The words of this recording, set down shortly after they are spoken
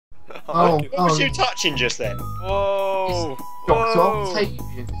Oh, What was you touching just then? Whoa! Doctor Whoa!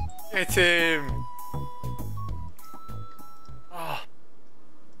 Octavius. Get him! Oh,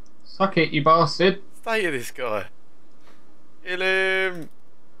 Suck it, you bastard. stay to this guy. Kill him!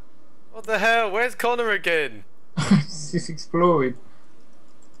 What the hell? Where's Connor again? It's just exploring.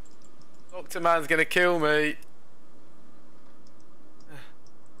 Doctor Man's gonna kill me.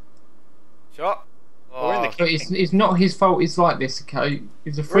 Shot. We're in the Oh, But it's not his fault it's like this, okay?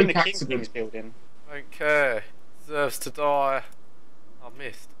 It's a We're in freak the accident. Gamecreeps building. don't care. Deserves to die. I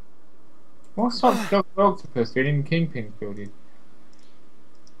missed. What's up Dr. Octopus doing in Kingpin's building?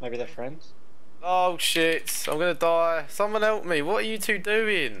 Maybe they're friends. Oh shit! I'm gonna die. Someone help me. What are you two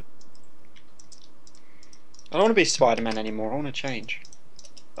doing? I don't want to be Spider-Man anymore. I want to change.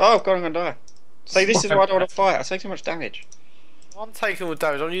 Oh God, I'm gonna die. See, this is why I don't want to fight. I take too much damage. I'm taking all the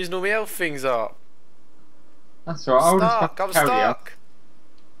damage. I'm using all my health things up. That's alright, I'll just Stuck. I'm carry you. stuck.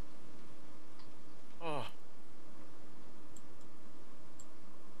 Oh.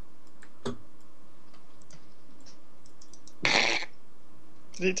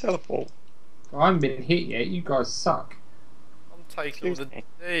 Did he teleport? I haven't been hit yet, you guys suck. I'm taking all the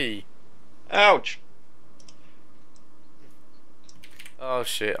D. Ouch! Oh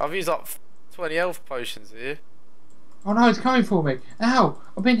shit! I've used up 20 health potions here. Oh no, it's coming for me. Ow!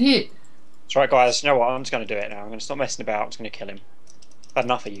 I've been hit! That's right, guys. You know what? I'm just going to do it now. I'm going to stop messing about. I'm just going to kill him. I've had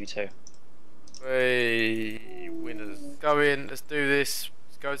enough of you two. Hey, winners. Go in. Let's do this.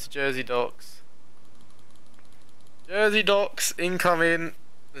 Let's go to Jersey Docks. Jersey Docks incoming.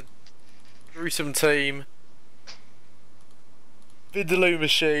 The gruesome team. Vindaloo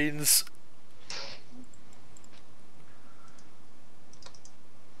machines.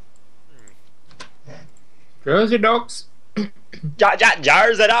 Jersey Docks!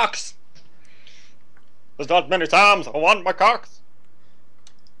 Jersey Docks! There's not many times I want my cocks.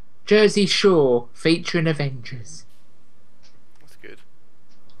 Jersey Shore, featuring Avengers. That's good.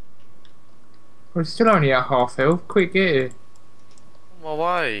 We're still only at half health, quick get here. On my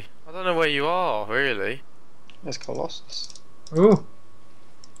way. I don't know where you are, really. There's Colossus. Oh.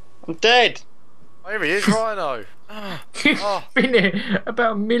 I'm dead! Oh, here he is, Rhino. Oh. Been here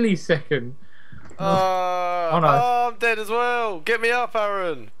about a millisecond. Oh, no. oh, I'm dead as well. Get me up,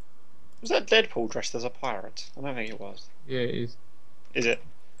 Aaron. Was that Deadpool dressed as a pirate? I don't think it was. Yeah, it is. Is it?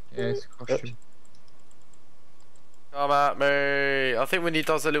 Yeah, it's a costume. Come at me. I think when he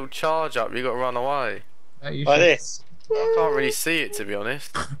does a little charge up, you got to run away. You Like should- this. I can't really see it, to be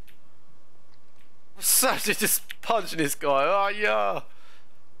honest. Such just punching this guy. Oh, yeah.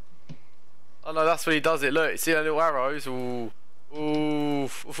 Oh, no, that's when he does it. Look, see that little arrows? Ooh. Ooh.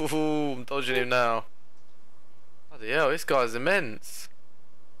 Ooh. I'm dodging him now. Bloody hell, this guy's immense.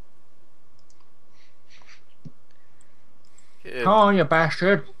 Get him. Oh, you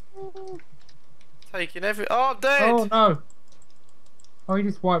bastard. Taking every. Oh, I'm dead. Oh, no. Oh, you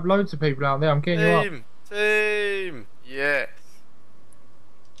just wiped loads of people out there. I'm getting you up. Team. Yes.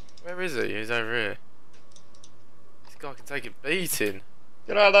 Where is he? He's over here. This guy can take a beating.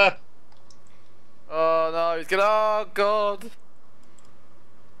 Get out of there! Oh no, he's gonna. Oh god.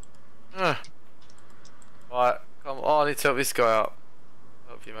 Right, come on. I need to help this guy up.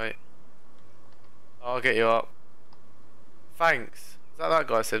 Help you, mate. I'll get you up. Thanks. Is that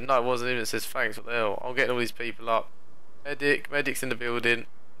guy said? No, it wasn't him that says thanks. What the hell? I'm getting all these people up. Medic's in the building.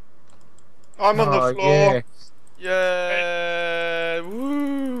 I'm on the floor! Yeah.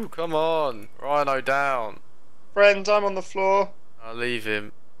 Woo! Come on. Rhino down. Friends, I'm on the floor. I'll leave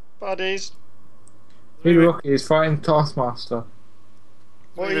him. Buddies. Peter Rocket is fighting Taskmaster.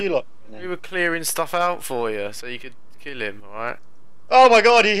 What are you like? We were clearing stuff out for you so you could kill him, alright? Oh my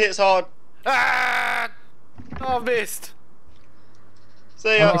god, he hits hard. Ah! Oh, I missed.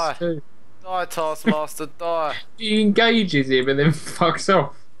 See ya. Nice too. Die, Taskmaster, die. He engages him and then fucks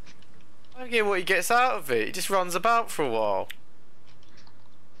off. I don't get what he gets out of it. He just runs about for a while.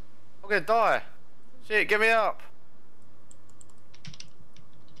 I'm gonna die. Shit, get me up.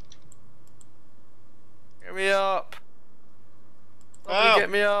 Get me up. Somebody Ow. get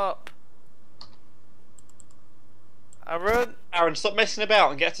me up. Aaron? Aaron, stop messing about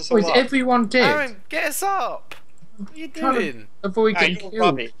and get us Oh, all is up. everyone dead? Aaron, get us up. What are you Trying to doing? avoid Hey, getting you're killed.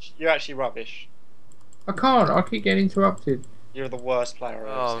 rubbish. You're actually rubbish. I can't, I keep getting interrupted. You're the worst player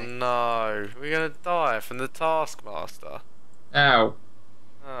I've Oh ever seen. no. We're gonna die from the Taskmaster. Ow.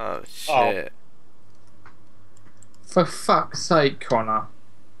 Oh shit. For fuck's sake, Connor.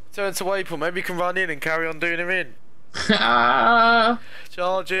 Turn to Waypoint, maybe you can run in and carry on doing him in. Ah!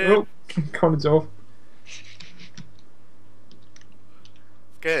 Charge him. Oh, Connor's off.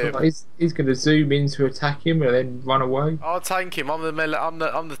 Get him. So he's going to zoom in to attack him and then run away. I'll tank him. I'm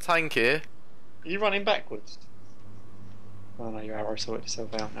the tank here. Are you running backwards? Oh no, your arrow sorted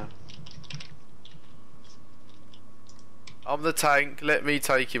itself out now. I'm the tank. Let me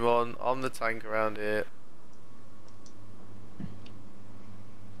take him on. I'm the tank around here.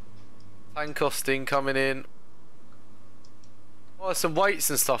 Tank costing coming in. Oh, there's some weights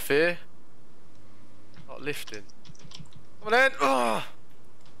and stuff here. Not lifting. Come on in. Oh,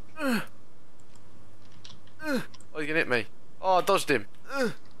 you can hit me. Oh, I dodged him.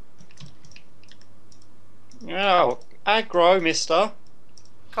 Oh, aggro, mister.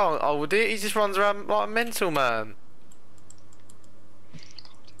 Can't hold it. He just runs around like a mental man.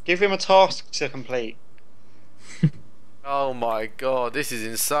 Give him a task to complete. Oh my god, this is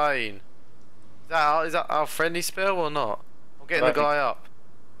insane. Is that our friendly spell or not? I'm getting the guy up.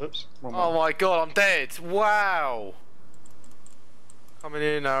 Oops. Oh my god, I'm dead. Wow. Coming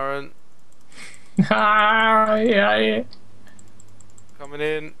in, Aaron. Yeah. Coming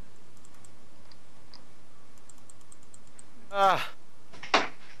in. Ah.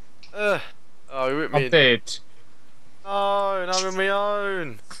 Oh, he whipped me I'm in. dead. No, I'm on my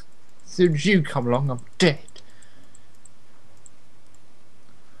own. As soon as you come along, I'm dead.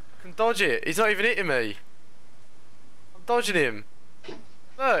 I can dodge it. He's not even hitting me. I'm dodging him.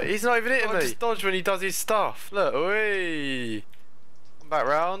 Look, he's not even hitting me. Just dodge when he does his stuff. Look, wee. Come back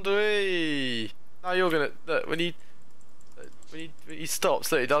round, wee. Now you're gonna look when he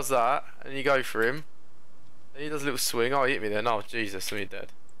stops. Look, he does that, and you go for him. Then he does a little swing. Oh, he hit me then. Oh, Jesus, I'm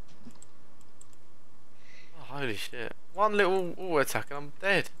dead. Oh, holy shit! One little auto attack and I'm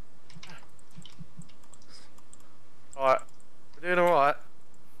dead. Alright, we're doing alright.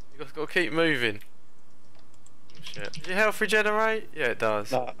 You got to keep moving. Oh, shit. Does your health regenerate? Yeah, it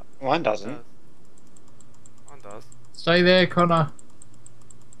does. No, mine doesn't. Mine does. Stay there, Connor.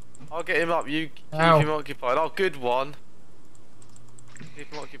 I'll get him up. You keep Ow. him occupied. Oh, good one.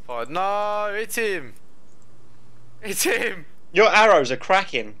 Keep him occupied. No, it's him. It's him. Your arrows are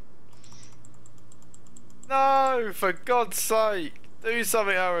cracking. No, for God's sake. Do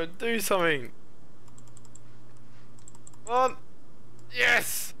something, Aaron. Do something. Come on.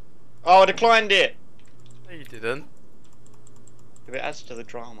 Yes. Oh, I declined it. No, you didn't. It adds to the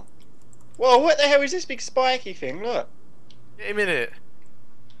drama. Whoa, what the hell is this big spiky thing? Look. Get him in it.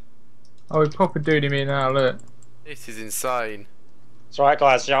 Oh, we're proper doing him in now, look. This is insane. It's alright,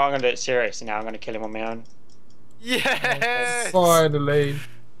 guys. You know, I'm going to do it seriously now. I'm going to kill him on my own. Yes. Finally.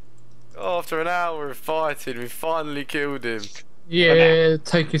 After an hour of fighting, we finally killed him. Yeah,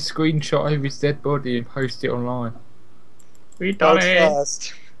 take a screenshot of his dead body and post it online. We done World's it.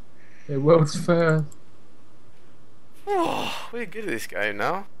 first. The world's first. We're good at this game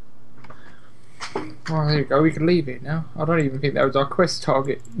now. Oh, there you go. We can leave it now. I don't even think that was our quest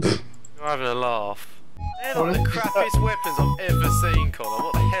target. You're having a laugh. They're like the crappiest weapons I've ever seen, Connor.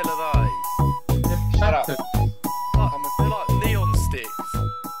 What the hell